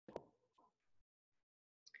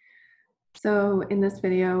So in this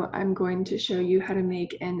video, I'm going to show you how to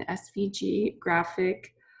make an SVG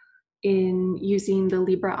graphic in using the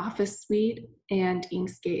LibreOffice suite and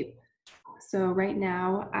Inkscape. So right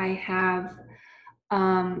now I have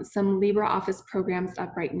some LibreOffice programs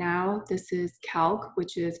up right now. This is Calc,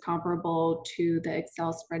 which is comparable to the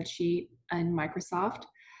Excel spreadsheet in Microsoft.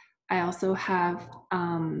 I also have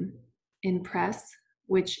Impress,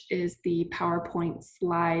 which is the PowerPoint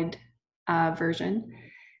slide version.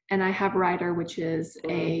 And I have Writer, which is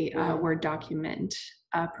a Word document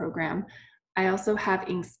program. I also have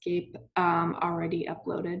Inkscape already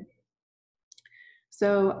uploaded.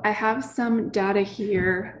 So I have some data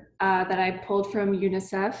here that I pulled from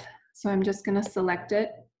UNICEF. So I'm just going to select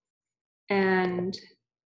it and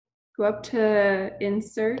go up to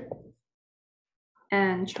Insert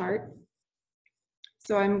and Chart.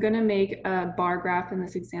 So I'm going to make a bar graph in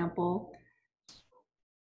this example.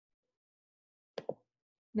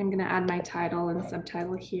 I'm going to add my title and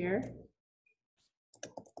subtitle here.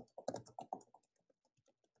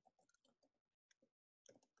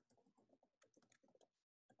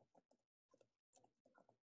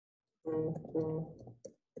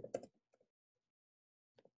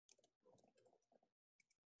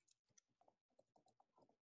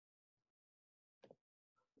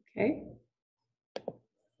 Okay.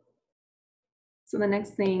 So the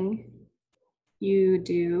next thing you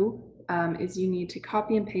do is you need to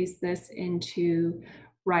copy and paste this into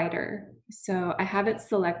Writer. So I have it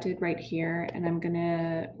selected right here, and I'm going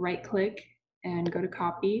to right click and go to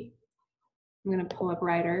copy. I'm going to pull up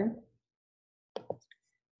Writer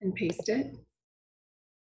and paste it.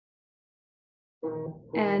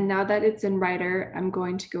 And now that it's in Writer, I'm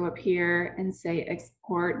going to go up here and say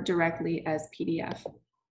export directly as PDF.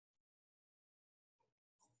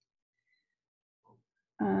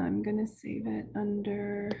 I'm going to save it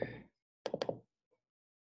under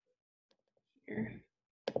here.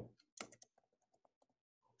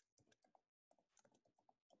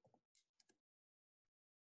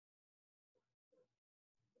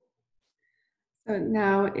 So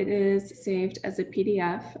now it is saved as a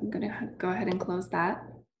PDF. I'm going to go ahead and close that.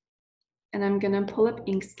 And I'm going to pull up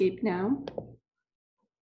Inkscape now.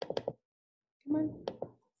 Come on.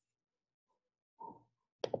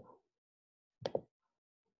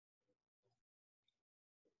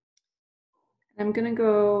 I'm going to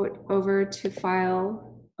go over to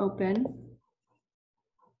File, Open.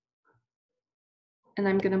 And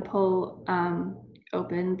I'm going to pull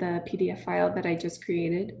open the PDF file that I just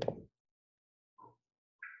created.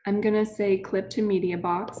 I'm going to say Clip to Media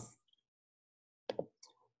Box.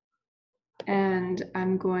 And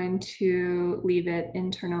I'm going to leave it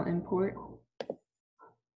internal import.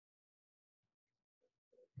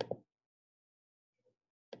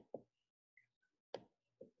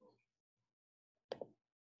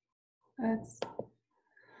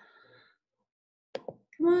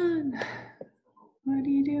 Come on, what are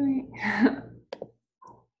you doing?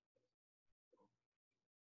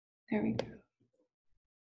 There we go.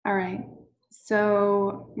 All right,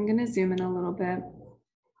 so I'm gonna zoom in a little bit.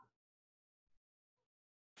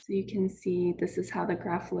 So you can see this is how the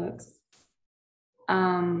graph looks.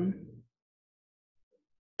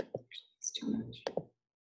 It's too much.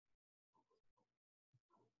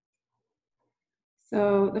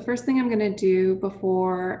 So the first thing I'm going to do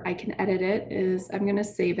before I can edit it is I'm going to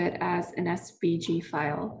save it as an SVG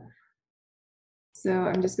file. So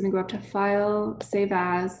I'm just going to go up to File, Save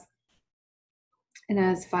As, and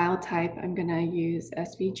as file type, I'm going to use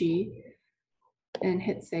SVG and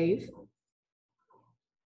hit Save.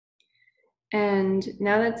 And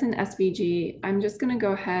now that's in SVG, I'm just going to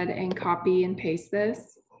go ahead and copy and paste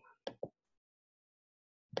this.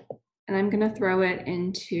 And I'm going to throw it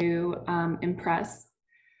into Impress.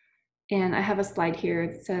 And I have a slide here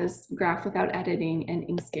that says Graph Without Editing in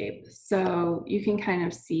Inkscape. So you can kind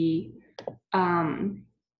of see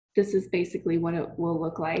this is basically what it will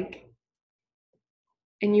look like.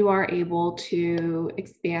 And you are able to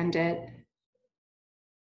expand it.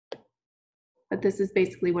 But this is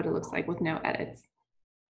basically what it looks like with no edits.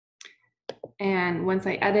 And once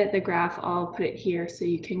I edit the graph, I'll put it here so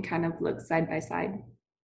you can kind of look side by side.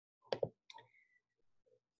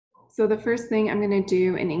 So the first thing I'm going to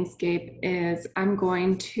do in Inkscape is I'm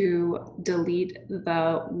going to delete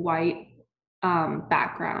the white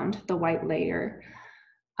background, the white layer.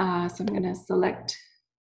 So I'm going to select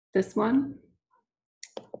this one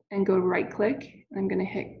and go to right click. I'm going to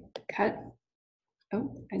hit cut.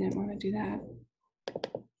 Oh, I didn't want to do that.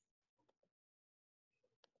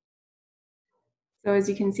 So as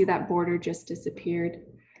you can see, that border just disappeared.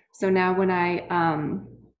 So now when I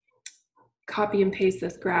copy and paste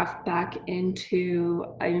this graph back into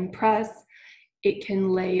Impress, it can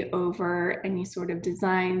lay over any sort of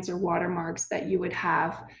designs or watermarks that you would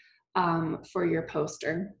have for your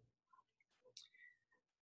poster.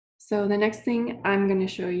 So the next thing I'm going to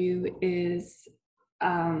show you is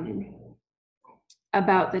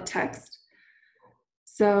about the text.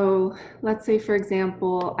 So let's say, for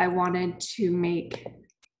example, I wanted to make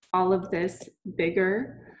all of this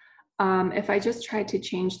bigger. If I just tried to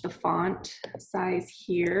change the font size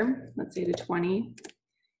here, let's say to 20,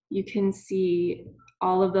 you can see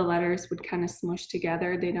all of the letters would kind of smush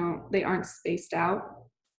together. They aren't spaced out.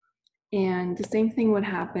 And the same thing would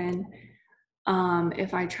happen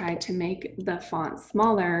if I tried to make the font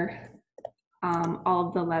smaller. All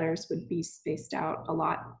of the letters would be spaced out a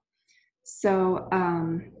lot. So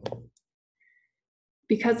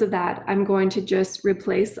because of that, I'm going to just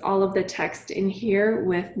replace all of the text in here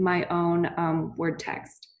with my own word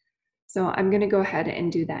text. So I'm going to go ahead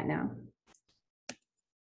and do that now.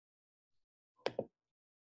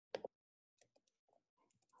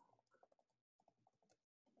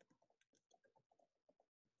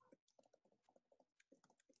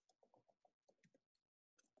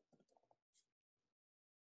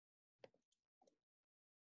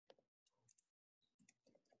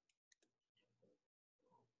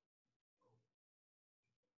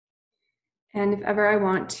 And if ever I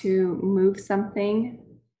want to move something,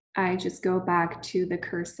 I just go back to the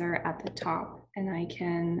cursor at the top and I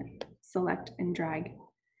can select and drag.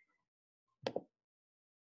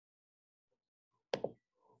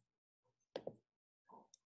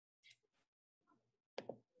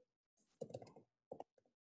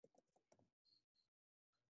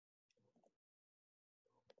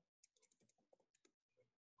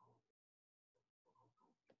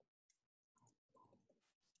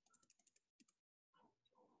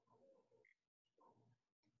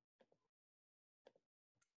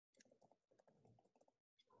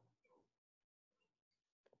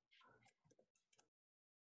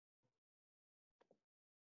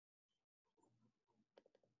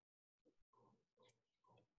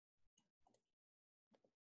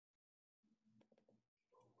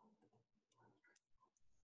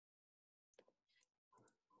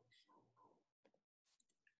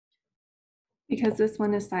 Because this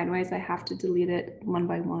one is sideways, I have to delete it one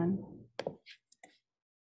by one.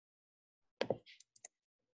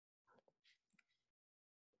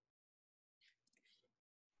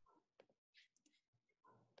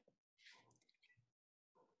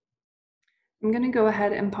 I'm going to go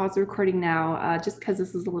ahead and pause the recording now just because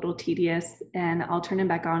this is a little tedious, and I'll turn it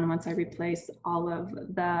back on once I replace all of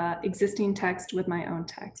the existing text with my own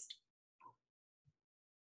text.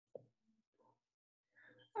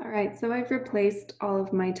 All right, so I've replaced all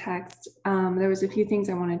of my text. There was a few things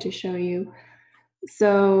I wanted to show you.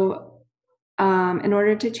 So in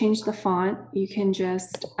order to change the font, you can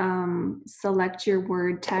just select your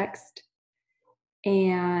word text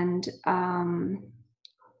and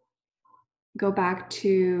go back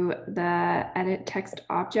to the edit text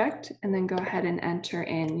object and then go ahead and enter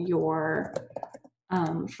in your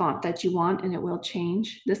font that you want, and it will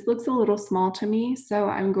change. This looks a little small to me, so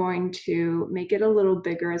I'm going to make it a little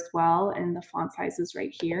bigger as well, and the font size is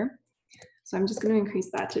right here. So I'm just going to increase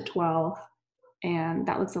that to 12, and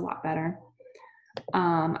that looks a lot better.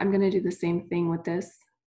 I'm going to do the same thing with this.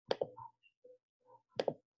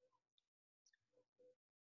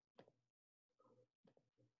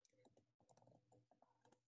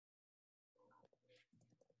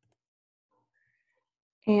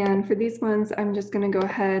 And for these ones, I'm just going to go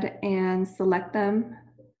ahead and select them.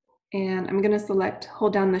 And I'm going to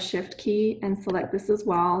hold down the Shift key and select this as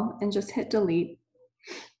well, and just hit delete.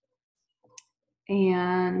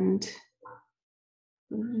 And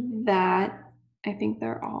that, I think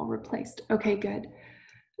they're all replaced. Okay, good.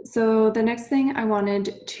 So the next thing I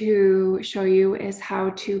wanted to show you is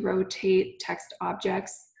how to rotate text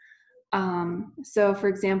objects. So for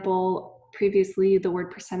example, previously the word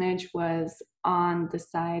percentage was on the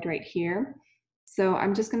side right here. So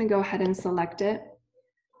I'm just going to go ahead and select it.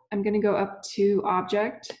 I'm going to go up to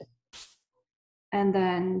Object and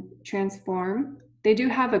then Transform. They do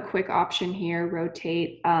have a quick option here,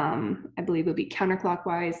 rotate, I believe it would be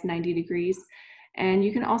counterclockwise 90 degrees. And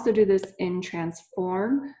you can also do this in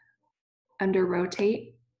Transform under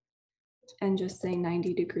Rotate and just say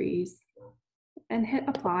 90 degrees and hit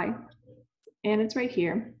Apply. And it's right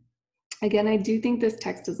here. Again, I do think this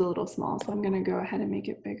text is a little small, so I'm going to go ahead and make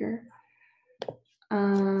it bigger.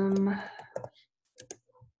 There,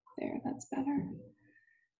 that's better.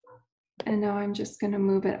 And now I'm just going to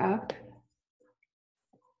move it up.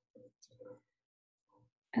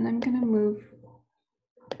 And I'm going to move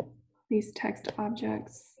these text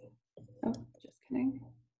objects. Oh, just kidding.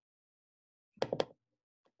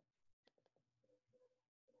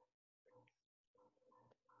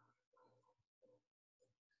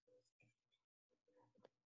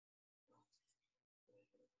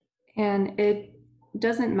 And it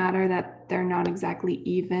doesn't matter that they're not exactly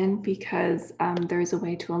even because there's a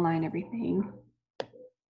way to align everything.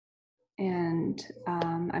 And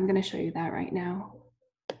I'm going to show you that right now.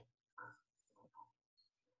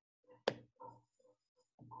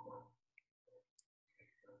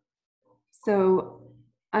 So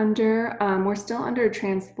we're still under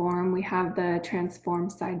transform. We have the transform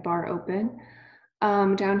sidebar open.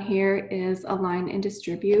 Down here is align and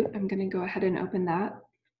distribute. I'm going to go ahead and open that.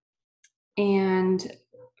 And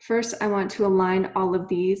first I want to align all of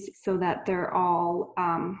these so that they're all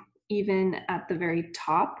even at the very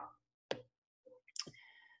top.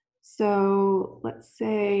 So let's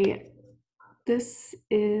say this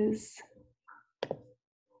is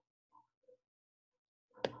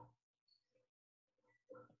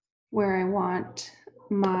where I want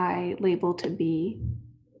my label to be.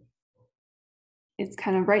 It's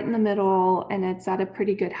kind of right in the middle and it's at a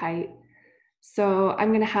pretty good height. So I'm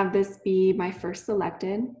going to have this be my first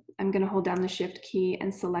selected. I'm going to hold down the shift key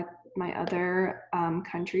and select my other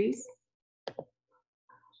countries.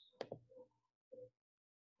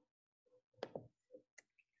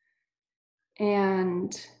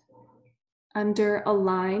 And under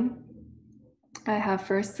align, I have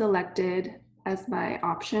first selected as my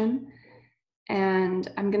option. And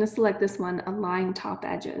I'm going to select this one, align top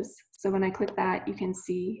edges. So when I click that, you can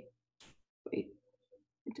see, wait,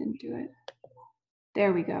 it didn't do it.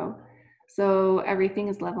 There we go. So everything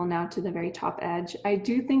is level now to the very top edge. I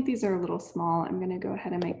do think these are a little small. I'm going to go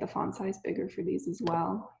ahead and make the font size bigger for these as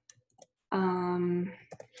well.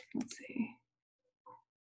 Let's see.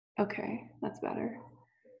 Okay, that's better.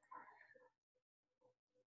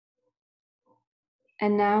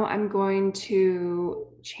 And now I'm going to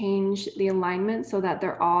change the alignment so that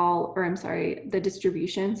they're all, or I'm sorry, the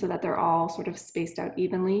distribution so that they're all sort of spaced out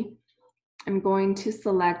evenly. I'm going to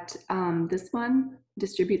select this one,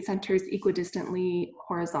 distribute centers equidistantly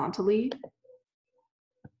horizontally.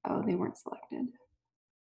 Oh, they weren't selected.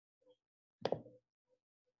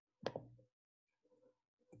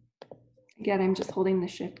 Again, I'm just holding the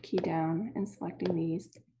shift key down and selecting these.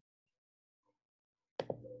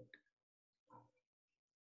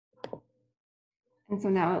 And so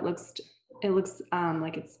now it looks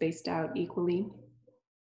like it's spaced out equally.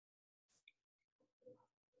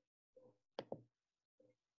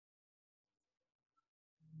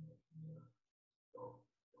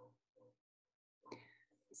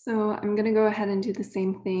 So I'm going to go ahead and do the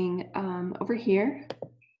same thing over here.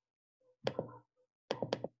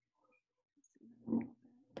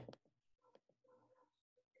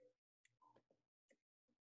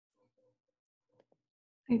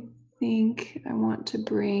 I think I want to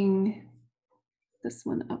bring this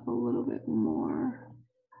one up a little bit more.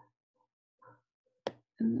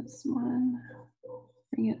 And this one,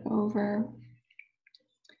 bring it over.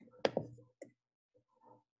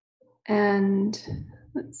 And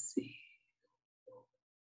let's see.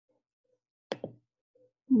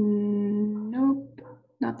 Nope,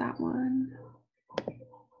 not that one.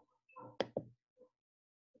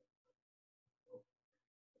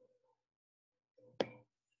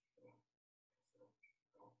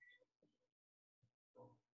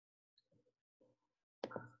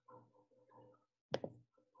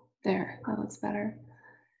 There, that looks better.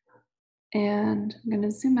 And I'm going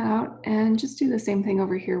to zoom out and just do the same thing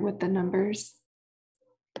over here with the numbers.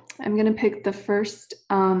 I'm going to pick the first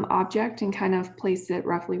object and kind of place it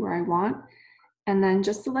roughly where I want. And then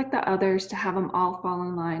just select the others to have them all fall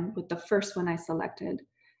in line with the first one I selected.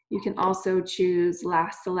 You can also choose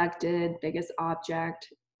last selected, biggest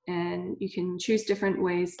object, and you can choose different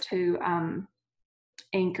ways to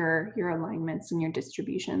anchor your alignments and your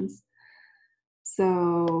distributions.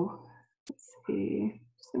 So let's see,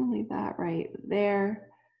 just gonna leave that right there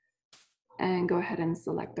and go ahead and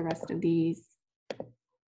select the rest of these.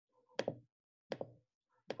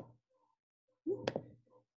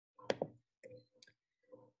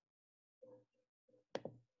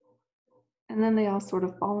 And then they all sort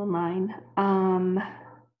of fall in line.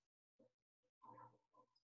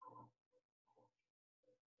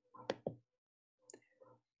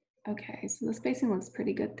 Okay, so the spacing looks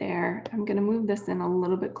pretty good there. I'm gonna move this in a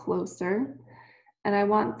little bit closer. And I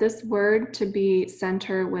want this word to be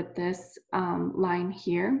center with this line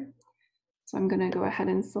here. So I'm gonna go ahead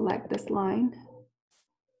and select this line.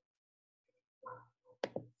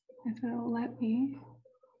 If it'll let me.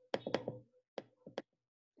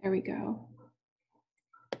 There we go.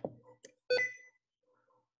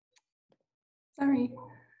 Sorry.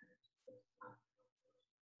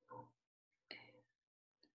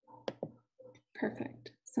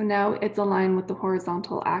 Perfect. So now it's aligned with the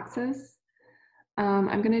horizontal axis. I'm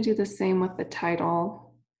going to do the same with the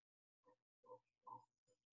title.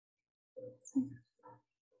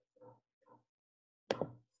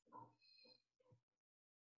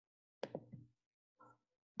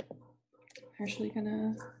 actually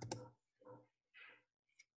gonna.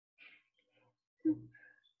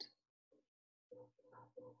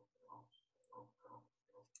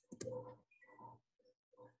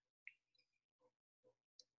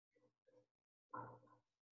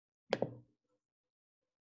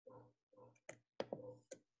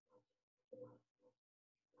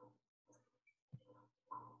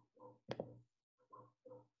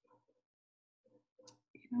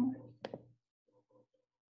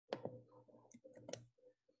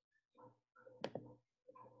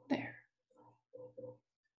 There.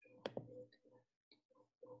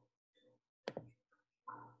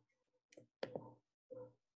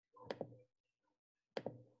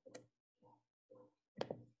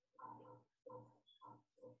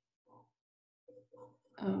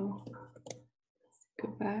 Oh, let's go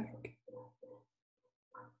back.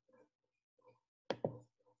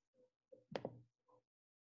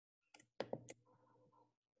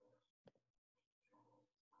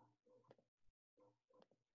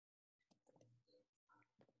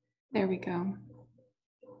 There we go.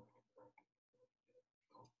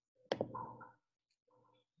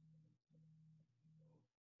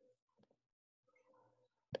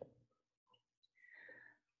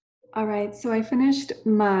 All right, so I finished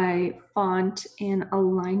my font and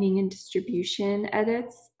aligning and distribution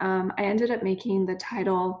edits. I ended up making the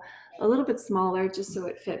title a little bit smaller just so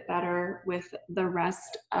it fit better with the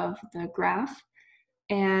rest of the graph.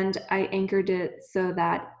 And I anchored it so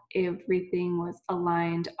that everything was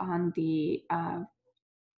aligned on the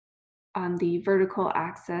vertical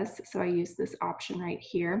axis. So I used this option right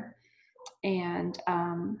here. And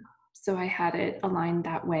so I had it aligned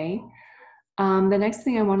that way. The next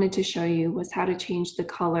thing I wanted to show you was how to change the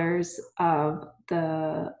colors of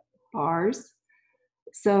the bars.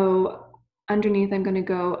 So underneath, I'm going to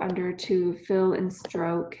go under to fill and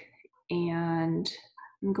stroke, and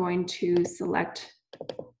I'm going to select,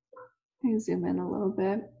 let me zoom in a little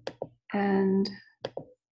bit, and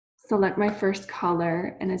select my first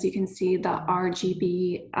color. And as you can see, the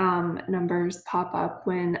RGB numbers pop up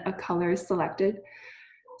when a color is selected.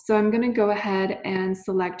 So I'm going to go ahead and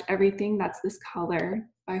select everything that's this color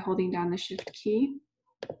by holding down the Shift key.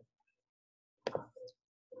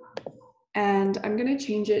 And I'm going to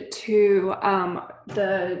change it to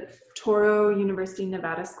the Toro University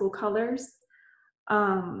Nevada School colors.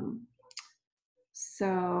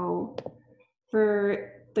 So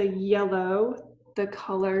for the yellow, the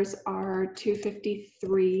colors are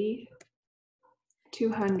 253,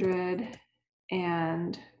 200,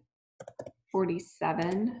 and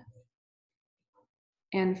 47.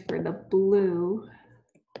 And for the blue,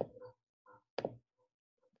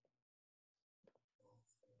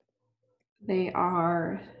 they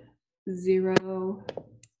are 0,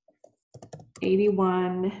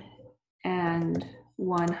 81, and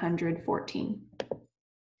 114.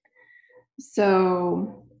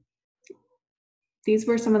 So these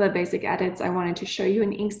were some of the basic edits I wanted to show you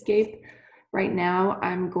in Inkscape. Right now,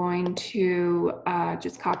 I'm going to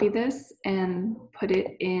just copy this and put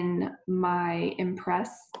it in my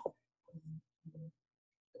Impress.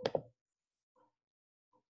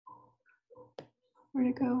 Where'd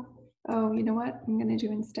it go? Oh, you know what I'm going to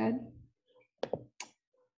do instead?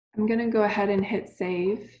 I'm going to go ahead and hit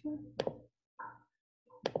save.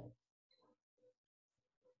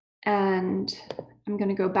 And I'm going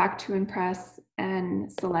to go back to Impress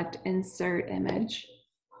and select Insert Image.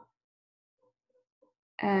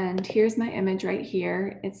 And here's my image right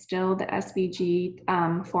here. It's still the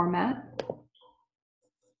SVG format.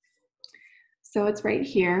 So it's right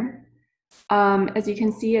here. As you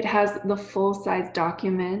can see, it has the full-size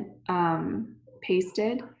document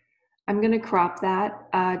pasted. I'm going to crop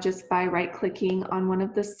that just by right-clicking on one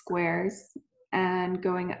of the squares and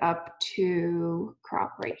going up to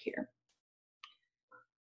crop right here.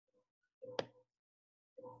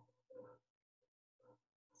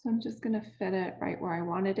 So I'm just going to fit it right where I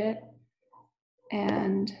wanted it.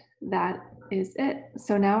 And that is it.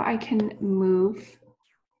 So now I can move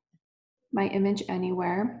my image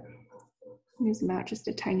anywhere. Let me zoom out just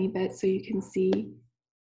a tiny bit so you can see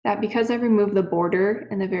that because I removed the border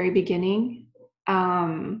in the very beginning,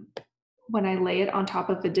 when I lay it on top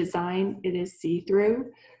of the design, it is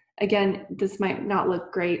see-through. Again, this might not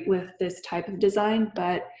look great with this type of design,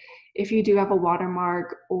 but if you do have a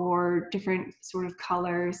watermark or different sort of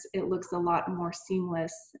colors, it looks a lot more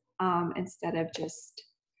seamless instead of just,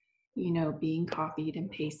 you know, being copied and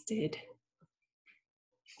pasted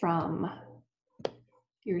from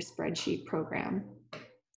your spreadsheet program.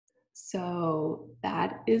 So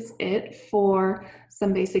that is it for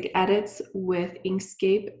some basic edits with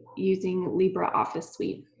Inkscape using LibreOffice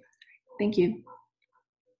Suite. Thank you.